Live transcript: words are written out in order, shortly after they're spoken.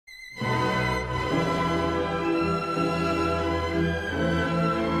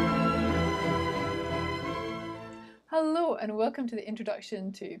Hello and welcome to the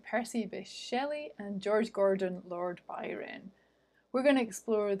introduction to Percy Bysshe Shelley and George Gordon Lord Byron. We're going to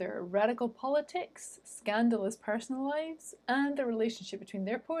explore their radical politics, scandalous personal lives, and the relationship between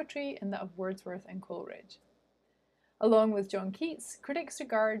their poetry and that of Wordsworth and Coleridge. Along with John Keats, critics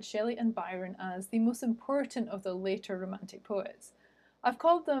regard Shelley and Byron as the most important of the later Romantic poets. I've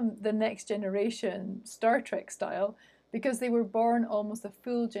called them the next generation, Star Trek style, because they were born almost a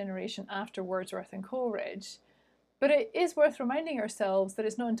full generation after Wordsworth and Coleridge. But it is worth reminding ourselves that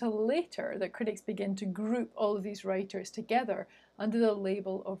it's not until later that critics begin to group all of these writers together under the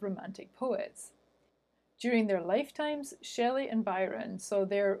label of Romantic poets. During their lifetimes, Shelley and Byron saw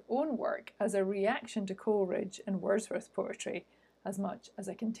their own work as a reaction to Coleridge and Wordsworth's poetry as much as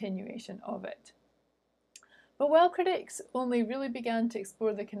a continuation of it. But while critics only really began to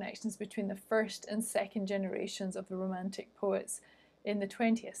explore the connections between the first and second generations of the Romantic poets in the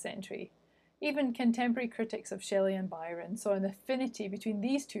 20th century, even contemporary critics of Shelley and Byron saw an affinity between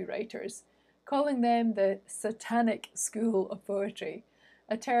these two writers, calling them the Satanic School of Poetry,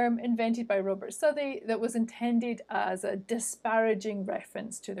 a term invented by Robert Southey that was intended as a disparaging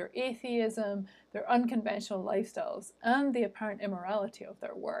reference to their atheism, their unconventional lifestyles, and the apparent immorality of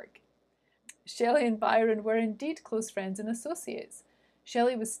their work. Shelley and Byron were indeed close friends and associates.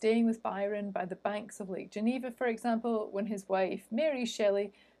 Shelley was staying with Byron by the banks of Lake Geneva, for example, when his wife, Mary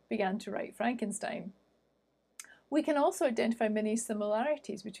Shelley, began to write Frankenstein. We can also identify many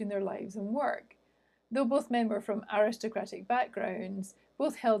similarities between their lives and work. Though both men were from aristocratic backgrounds,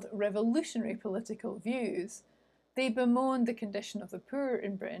 both held revolutionary political views, they bemoaned the condition of the poor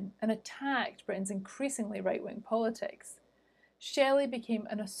in Britain and attacked Britain's increasingly right-wing politics. Shelley became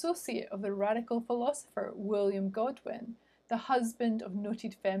an associate of the radical philosopher William Godwin, the husband of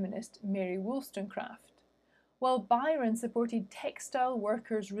noted feminist Mary Wollstonecraft, while Byron supported textile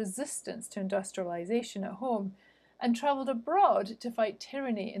workers' resistance to industrialisation at home and travelled abroad to fight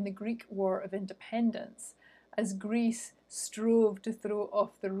tyranny in the Greek War of Independence, as Greece strove to throw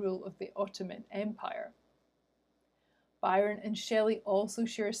off the rule of the Ottoman Empire. Byron and Shelley also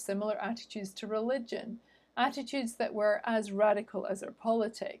share similar attitudes to religion, attitudes that were as radical as their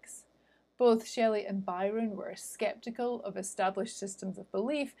politics. Both Shelley and Byron were sceptical of established systems of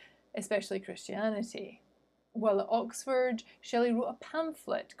belief, especially Christianity. While at Oxford, Shelley wrote a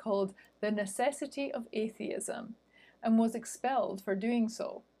pamphlet called The Necessity of Atheism and was expelled for doing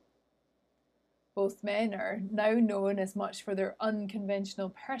so. Both men are now known as much for their unconventional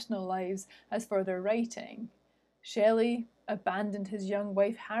personal lives as for their writing. Shelley abandoned his young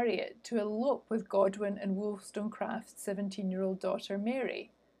wife Harriet to elope with Godwin and Wollstonecraft's 17-year-old daughter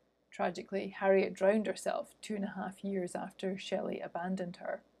Mary. Tragically, Harriet drowned herself 2.5 years after Shelley abandoned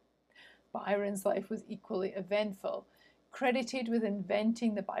her. Byron's life was equally eventful, credited with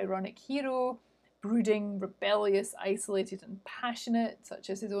inventing the Byronic hero, brooding, rebellious, isolated and passionate, such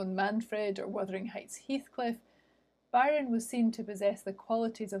as his own Manfred or Wuthering Heights Heathcliff. Byron was seen to possess the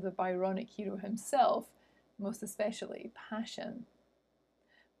qualities of the Byronic hero himself, most especially passion.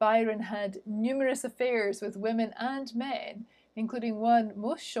 Byron had numerous affairs with women and men, including one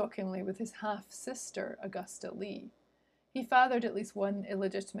most shockingly with his half-sister, Augusta Lee. He fathered at least one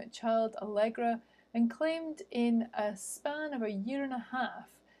illegitimate child, Allegra, and claimed in a span of a year and a half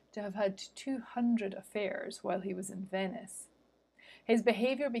to have had 200 affairs while he was in Venice. His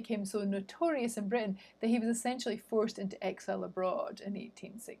behaviour became so notorious in Britain that he was essentially forced into exile abroad in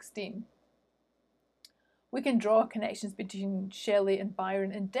 1816. We can draw connections between Shelley and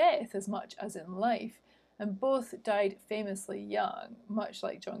Byron in death as much as in life, and both died famously young, much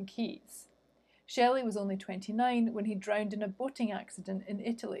like John Keats. Shelley was only 29 when he drowned in a boating accident in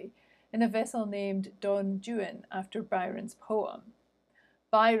Italy in a vessel named Don Juan after Byron's poem.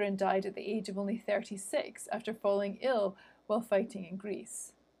 Byron died at the age of only 36 after falling ill while fighting in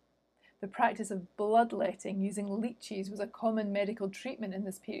Greece. The practice of bloodletting using leeches was a common medical treatment in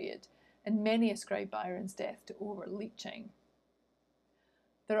this period, and many ascribe Byron's death to overleeching.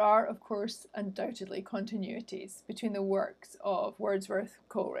 There are, of course, undoubtedly continuities between the works of Wordsworth,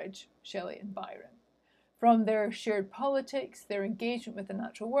 Coleridge, Shelley and Byron, from their shared politics, their engagement with the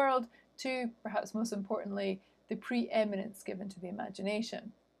natural world, to, perhaps most importantly, the preeminence given to the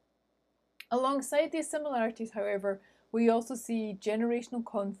imagination. Alongside these similarities, however, we also see generational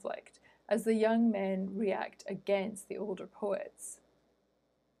conflict as the young men react against the older poets.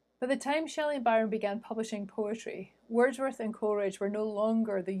 By the time Shelley and Byron began publishing poetry, Wordsworth and Coleridge were no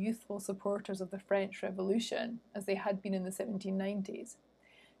longer the youthful supporters of the French Revolution, as they had been in the 1790s.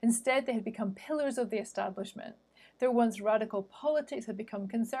 Instead, they had become pillars of the establishment. Their once radical politics had become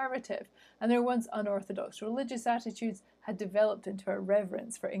conservative, and their once unorthodox religious attitudes had developed into a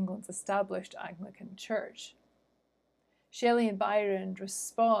reverence for England's established Anglican Church. Shelley and Byron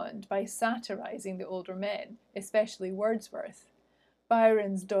respond by satirising the older men, especially Wordsworth.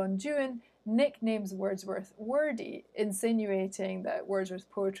 Byron's Don Juan nicknames Wordsworth Wordy, insinuating that Wordsworth's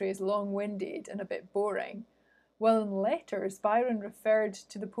poetry is long-winded and a bit boring, while in letters Byron referred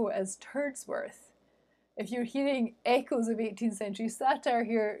to the poet as Turdsworth. If you're hearing echoes of 18th century satire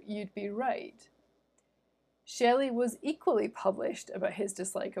here, you'd be right. Shelley was equally published about his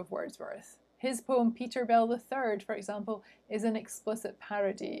dislike of Wordsworth. His poem Peter Bell III, for example, is an explicit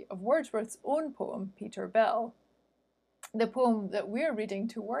parody of Wordsworth's own poem Peter Bell. The poem that we're reading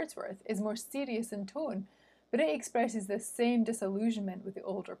to Wordsworth is more serious in tone, but it expresses the same disillusionment with the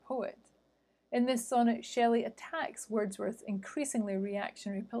older poet. In this sonnet, Shelley attacks Wordsworth's increasingly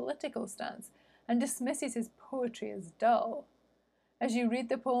reactionary political stance and dismisses his poetry as dull. As you read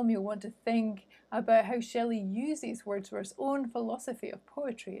the poem, you'll want to think about how Shelley uses Wordsworth's own philosophy of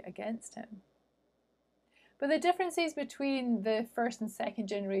poetry against him. But the differences between the first and second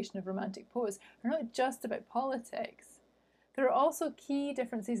generation of Romantic poets are not just about politics. There are also key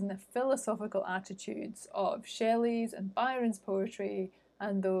differences in the philosophical attitudes of Shelley's and Byron's poetry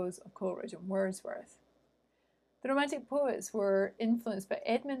and those of Coleridge and Wordsworth. The Romantic poets were influenced by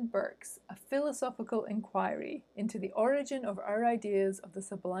Edmund Burke's A Philosophical Inquiry into the Origin of Our Ideas of the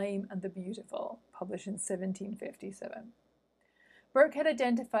Sublime and the Beautiful, published in 1757. Burke had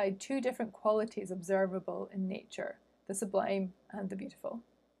identified two different qualities observable in nature, the sublime and the beautiful.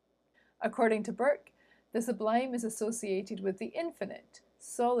 According to Burke, the sublime is associated with the infinite,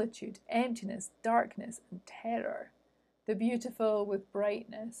 solitude, emptiness, darkness, and terror. The beautiful with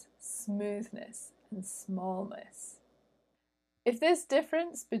brightness, smoothness, and smallness. If this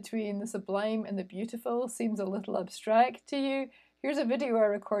difference between the sublime and the beautiful seems a little abstract to you, here's a video I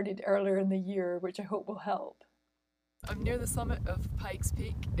recorded earlier in the year which I hope will help. I'm near the summit of Pikes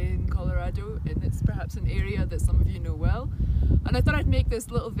Peak in Colorado, and it's perhaps an area that some of you know well. And I thought I'd make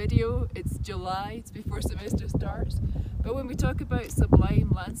this little video. It's July, it's before semester starts, but when we talk about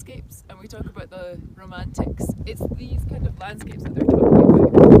sublime landscapes and we talk about the Romantics, it's these kind of landscapes that they're talking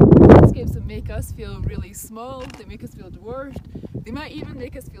about. Landscapes that make us feel really small, that make us feel dwarfed, they might even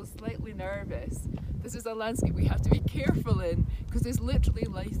make us feel slightly nervous. This is a landscape we have to be careful in because it's literally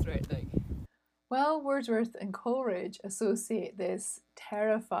life-threatening. Well, Wordsworth and Coleridge associate this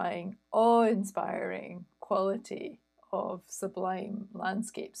terrifying, awe-inspiring quality of sublime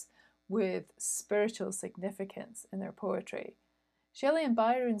landscapes with spiritual significance in their poetry. Shelley and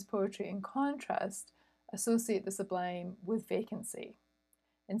Byron's poetry, in contrast, associate the sublime with vacancy.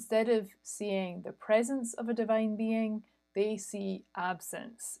 Instead of seeing the presence of a divine being, they see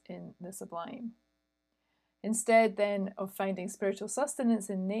absence in the sublime. Instead, then, of finding spiritual sustenance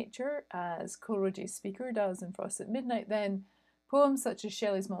in nature, as Coleridge's Speaker does in Frost at Midnight, then, poems such as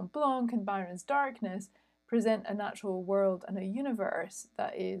Shelley's Mont Blanc and Byron's Darkness present a natural world and a universe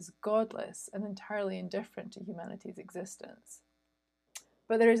that is godless and entirely indifferent to humanity's existence.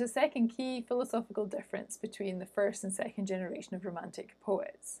 But there is a second key philosophical difference between the first and second generation of Romantic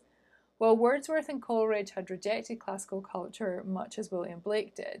poets. While Wordsworth and Coleridge had rejected classical culture much as William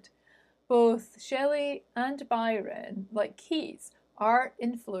Blake did, both Shelley and Byron, like Keats, are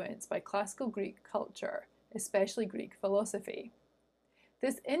influenced by classical Greek culture, especially Greek philosophy.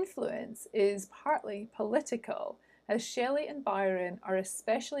 This influence is partly political, as Shelley and Byron are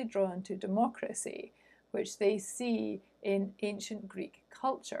especially drawn to democracy, which they see in ancient Greek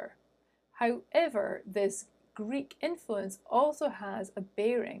culture. However, this Greek influence also has a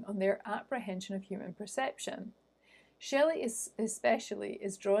bearing on their apprehension of human perception. Shelley especially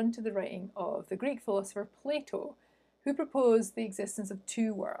is drawn to the writing of the Greek philosopher Plato, who proposed the existence of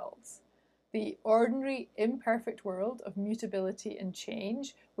two worlds. The ordinary, imperfect world of mutability and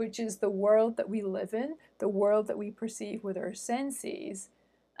change, which is the world that we live in, the world that we perceive with our senses,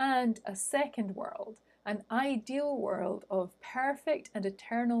 and a second world, an ideal world of perfect and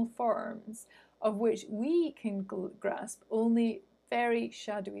eternal forms, of which we can grasp only very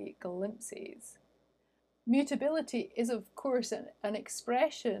shadowy glimpses. Mutability is, of course, an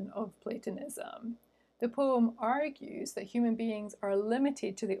expression of Platonism. The poem argues that human beings are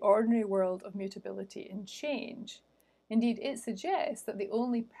limited to the ordinary world of mutability and change. Indeed, it suggests that the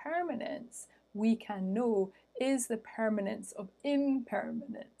only permanence we can know is the permanence of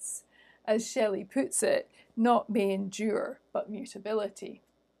impermanence. As Shelley puts it, not may endure, but mutability.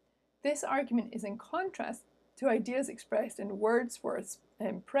 This argument is in contrast to ideas expressed in Wordsworth's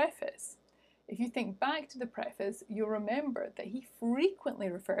preface. If you think back to the preface, you'll remember that he frequently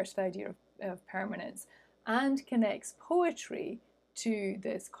refers to the idea of permanence and connects poetry to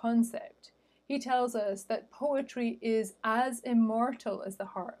this concept. He tells us that poetry is as immortal as the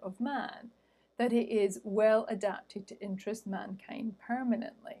heart of man, that it is well adapted to interest mankind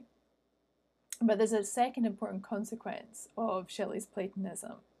permanently. But there's a second important consequence of Shelley's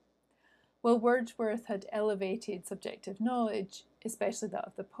Platonism. While Wordsworth had elevated subjective knowledge, especially that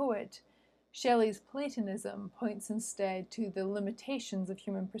of the poet, Shelley's Platonism points instead to the limitations of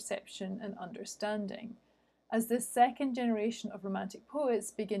human perception and understanding, as this second generation of Romantic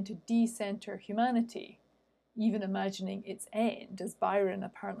poets begin to de-centre humanity, even imagining its end, as Byron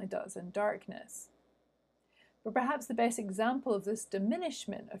apparently does in Darkness. But perhaps the best example of this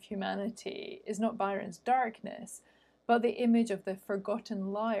diminishment of humanity is not Byron's Darkness, but the image of the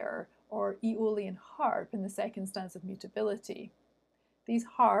forgotten lyre or Aeolian harp in the second stanza of Mutability. These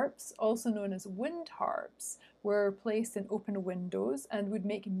harps, also known as wind harps, were placed in open windows and would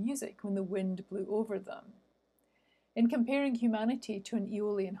make music when the wind blew over them. In comparing humanity to an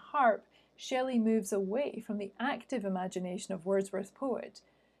Aeolian harp, Shelley moves away from the active imagination of Wordsworth's poet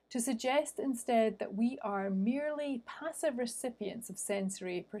to suggest instead that we are merely passive recipients of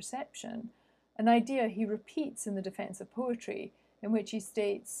sensory perception, an idea he repeats in the Defence of Poetry, in which he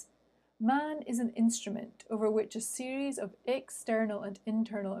states, "Man is an instrument over which a series of external and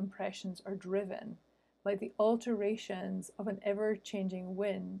internal impressions are driven, like the alterations of an ever-changing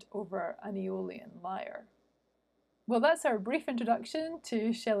wind over an Aeolian lyre." Well, that's our brief introduction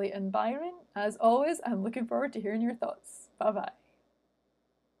to Shelley and Byron. As always, I'm looking forward to hearing your thoughts. Bye-bye.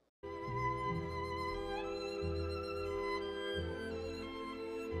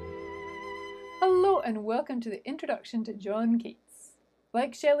 Hello and welcome to the introduction to John Keats.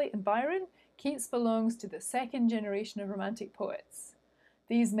 Like Shelley and Byron, Keats belongs to the second generation of Romantic poets.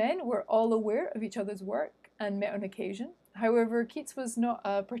 These men were all aware of each other's work and met on occasion. However, Keats was not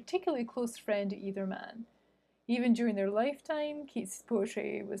a particularly close friend to either man. Even during their lifetime, Keats'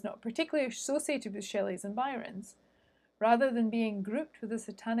 poetry was not particularly associated with Shelley's and Byron's. Rather than being grouped with the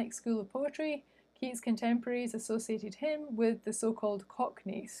Satanic school of poetry, Keats' contemporaries associated him with the so-called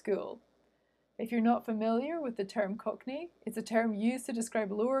Cockney school. If you're not familiar with the term Cockney, it's a term used to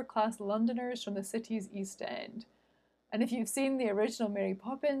describe lower-class Londoners from the city's East End. And if you've seen the original Mary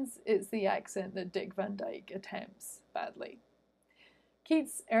Poppins, it's the accent that Dick Van Dyke attempts badly.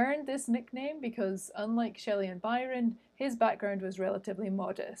 Keats earned this nickname because, unlike Shelley and Byron, his background was relatively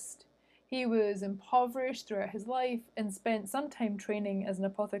modest. He was impoverished throughout his life and spent some time training as an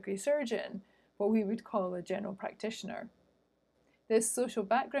apothecary surgeon, what we would call a general practitioner. This social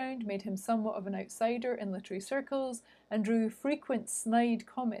background made him somewhat of an outsider in literary circles and drew frequent snide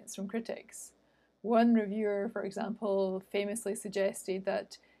comments from critics. One reviewer, for example, famously suggested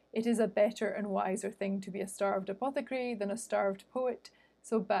that it is a better and wiser thing to be a starved apothecary than a starved poet,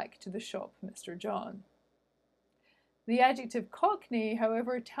 so back to the shop, Mr. John. The adjective Cockney,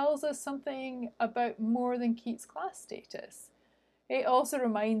 however, tells us something about more than Keats' class status. It also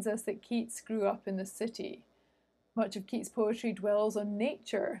reminds us that Keats grew up in the city. Much of Keats' poetry dwells on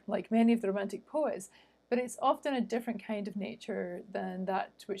nature, like many of the Romantic poets, but it's often a different kind of nature than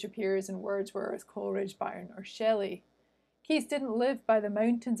that which appears in Wordsworth, Coleridge, Byron, or Shelley. Keats didn't live by the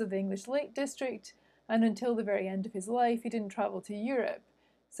mountains of the English Lake District, and until the very end of his life he didn't travel to Europe,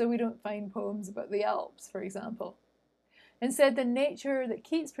 so we don't find poems about the Alps, for example. Instead, the nature that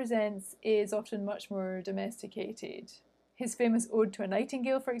Keats presents is often much more domesticated. His famous Ode to a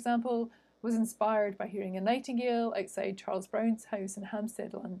Nightingale, for example, was inspired by hearing a nightingale outside Charles Brown's house in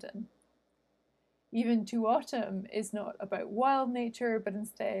Hampstead, London. Even To Autumn is not about wild nature, but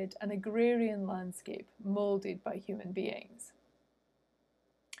instead an agrarian landscape moulded by human beings.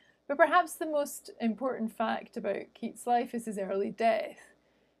 But perhaps the most important fact about Keats' life is his early death.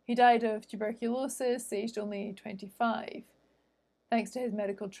 He died of tuberculosis, aged only 25. Thanks to his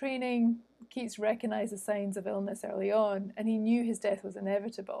medical training, Keats recognised the signs of illness early on, and he knew his death was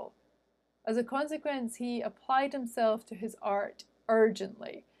inevitable. As a consequence, he applied himself to his art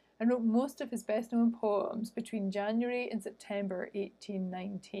urgently and wrote most of his best-known poems between January and September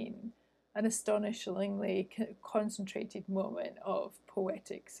 1819, an astonishingly concentrated moment of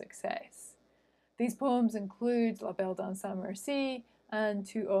poetic success. These poems include La Belle Dame sans Merci and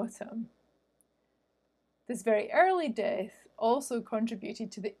To Autumn. This very early death also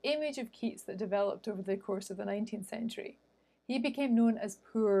contributed to the image of Keats that developed over the course of the 19th century. He became known as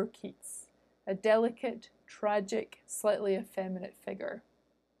Poor Keats, a delicate, tragic, slightly effeminate figure.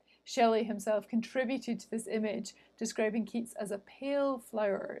 Shelley himself contributed to this image, describing Keats as a pale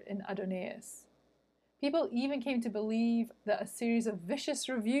flower in Adonais. People even came to believe that a series of vicious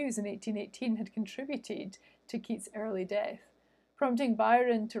reviews in 1818 had contributed to Keats' early death, prompting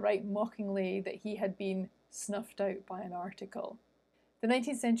Byron to write mockingly that he had been snuffed out by an article. The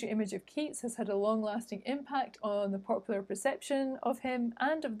 19th century image of Keats has had a long-lasting impact on the popular perception of him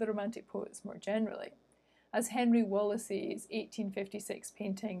and of the Romantic poets more generally, as Henry Wallasey's 1856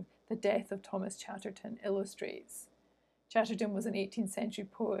 painting The Death of Thomas Chatterton illustrates. Chatterton was an 18th century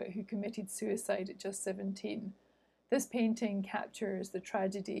poet who committed suicide at just 17. This painting captures the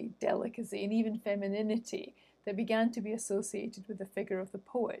tragedy, delicacy, and even femininity that began to be associated with the figure of the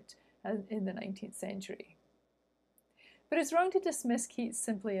poet in the 19th century. But it's wrong to dismiss Keats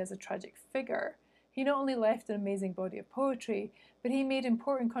simply as a tragic figure. He not only left an amazing body of poetry, but he made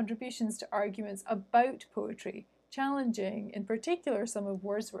important contributions to arguments about poetry, challenging, in particular, some of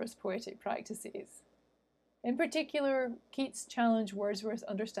Wordsworth's poetic practices. In particular, Keats challenged Wordsworth's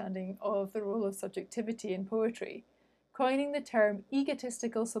understanding of the role of subjectivity in poetry, coining the term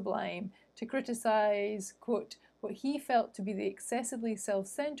egotistical sublime to criticise, quote, what he felt to be the excessively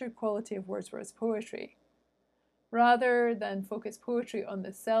self-centred quality of Wordsworth's poetry. Rather than focus poetry on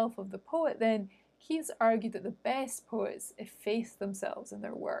the self of the poet, then, Keats argued that the best poets efface themselves in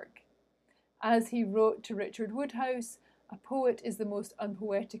their work. As he wrote to Richard Woodhouse, a poet is the most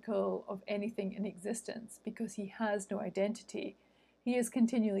unpoetical of anything in existence because he has no identity. He is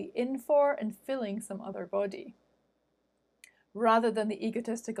continually in for and filling some other body. Rather than the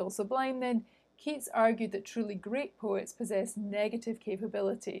egotistical sublime, then, Keats argued that truly great poets possess negative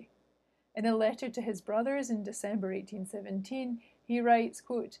capability. In a letter to his brothers in December 1817, he writes,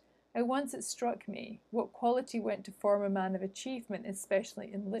 quote, "At once it struck me what quality went to form a man of achievement,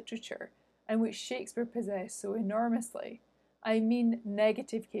 especially in literature, and which Shakespeare possessed so enormously. I mean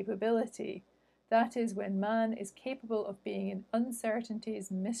negative capability. That is, when man is capable of being in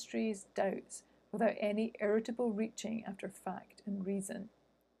uncertainties, mysteries, doubts, without any irritable reaching after fact and reason."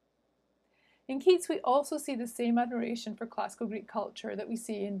 In Keats, we also see the same admiration for classical Greek culture that we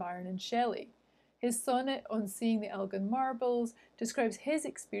see in Byron and Shelley. His sonnet on seeing the Elgin marbles describes his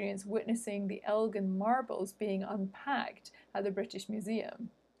experience witnessing the Elgin marbles being unpacked at the British Museum.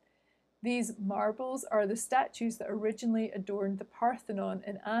 These marbles are the statues that originally adorned the Parthenon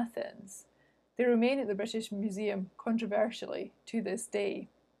in Athens. They remain at the British Museum, controversially, to this day.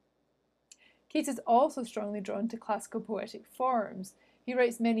 Keats is also strongly drawn to classical poetic forms. He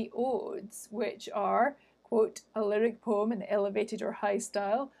writes many odes, which are, quote, a lyric poem in elevated or high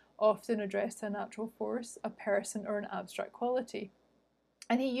style, often addressed to a natural force, a person, or an abstract quality.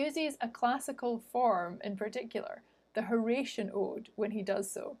 And he uses a classical form in particular, the Horatian ode, when he does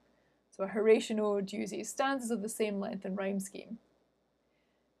so. So a Horatian ode uses stanzas of the same length and rhyme scheme.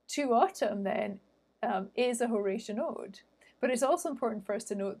 To Autumn, then, is a Horatian ode. But it's also important for us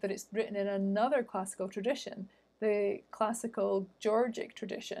to note that it's written in another classical tradition, the classical Georgic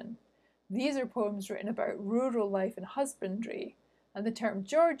tradition. These are poems written about rural life and husbandry, and the term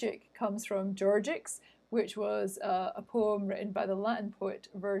Georgic comes from Georgics, which was a poem written by the Latin poet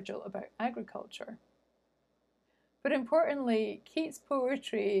Virgil about agriculture. But importantly, Keats'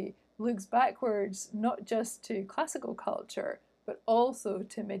 poetry looks backwards not just to classical culture, but also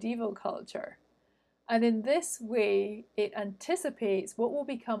to medieval culture. And in this way, it anticipates what will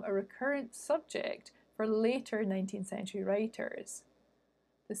become a recurrent subject for later 19th century writers.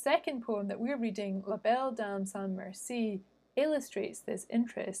 The second poem that we're reading, La Belle Dame sans Merci, illustrates this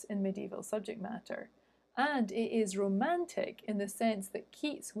interest in medieval subject matter, and it is romantic in the sense that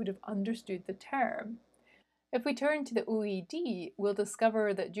Keats would have understood the term. If we turn to the OED, we'll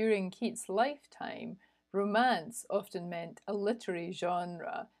discover that during Keats' lifetime, romance often meant a literary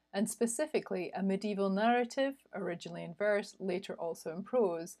genre, and specifically a medieval narrative, originally in verse, later also in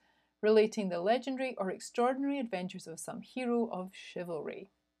prose, relating the legendary or extraordinary adventures of some hero of chivalry.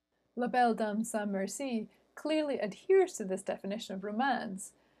 La Belle Dame sans Merci clearly adheres to this definition of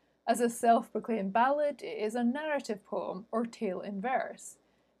romance. As a self-proclaimed ballad, it is a narrative poem or tale in verse.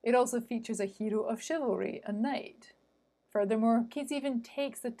 It also features a hero of chivalry, a knight. Furthermore, Keats even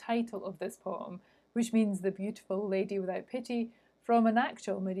takes the title of this poem, which means the beautiful lady without pity, from an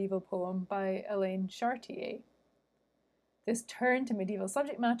actual medieval poem by Elaine Chartier. This turn to medieval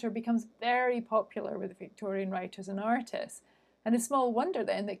subject matter becomes very popular with Victorian writers and artists, and it's small wonder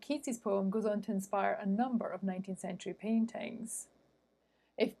then that Keats's poem goes on to inspire a number of 19th century paintings.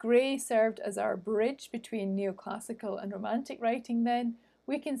 If grey served as our bridge between neoclassical and romantic writing then,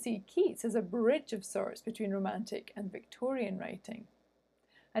 we can see Keats as a bridge of sorts between romantic and Victorian writing.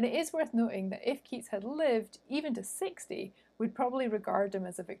 And it is worth noting that if Keats had lived even to 60, we'd probably regard him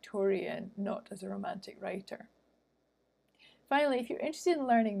as a Victorian, not as a romantic writer. Finally, if you're interested in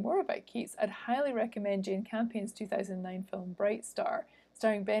learning more about Keats, I'd highly recommend Jane Campion's 2009 film Bright Star,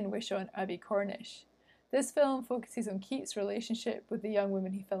 starring Ben Whishaw and Abbie Cornish. This film focuses on Keats' relationship with the young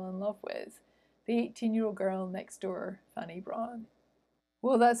woman he fell in love with, the 18-year-old girl next door, Fanny Braun.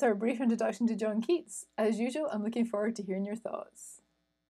 Well, that's our brief introduction to John Keats. As usual, I'm looking forward to hearing your thoughts.